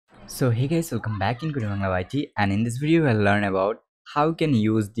So hey guys, welcome back in Bangla IT, and in this video we'll learn about how you can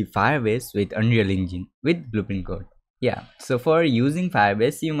use the Firebase with Unreal Engine with Blueprint code. Yeah, so for using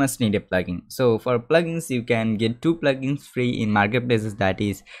Firebase you must need a plugin. So for plugins you can get two plugins free in marketplaces, that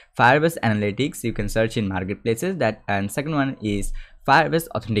is Firebase Analytics, you can search in marketplaces, that, and second one is Firebase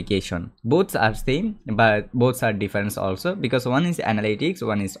Authentication. Both are same but both are different also, because one is analytics,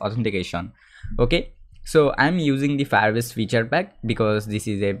 one is authentication. Okay, so I'm using the Firebase feature pack because this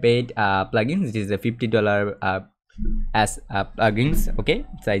is a paid plugin. This is a $50 as plugins. Okay,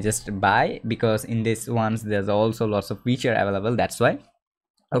 so I just buy because in this ones there's also lots of feature available, that's why.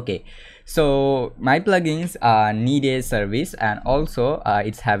 Okay, so my plugins need a service, and also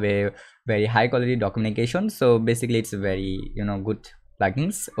it's have a very high quality documentation. So basically it's a very good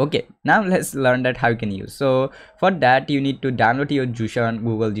plugins. Okay, now let's learn that how you can use. So for that you need to download your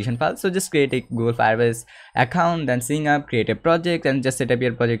Google JSON file. So just create a Google Firebase account, then sign up, create a project, and just set up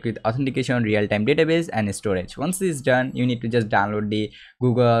your project with authentication, real-time database, and storage. Once this is done, you need to just download the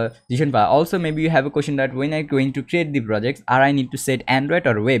Google JSON file. Also, maybe you have a question that when I'm going to create the projects, or I need to set Android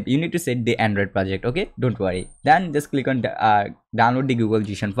or web. You need to set the Android project. Okay, don't worry. Then just click on download the Google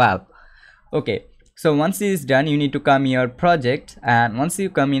JSON file. Okay, so once this is done, you need to come your project, and once you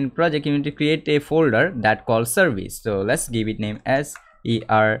come in project, you need to create a folder that called service. So let's give it name as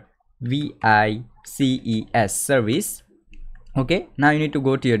service service. Okay, now you need to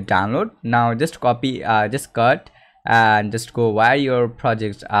go to your download. Now just copy, just cut and just go where your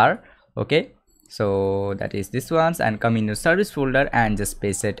projects are. Okay, so that is this ones, and come in your service folder and just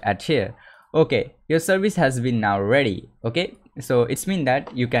paste it at here. Okay, your service has been now ready. Okay, so it's mean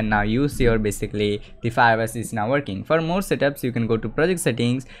that you can now use your basically the Firebase is now working. For more setups you can go to project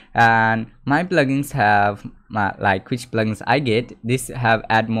settings, and my plugins have like which plugins I get, this have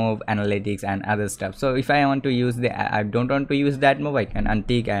add move, analytics, and other stuff. So if I want to use I don't want to use that move, I can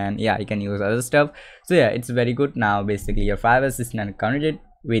untick, and yeah, I can use other stuff. So yeah, it's very good. Now basically your Firebase is now connected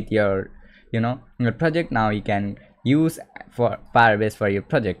with your your project. Now you can use for Firebase for your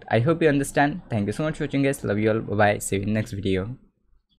project. I hope you understand. Thank you so much for watching guys. Love you all. Bye bye. See you in the next video.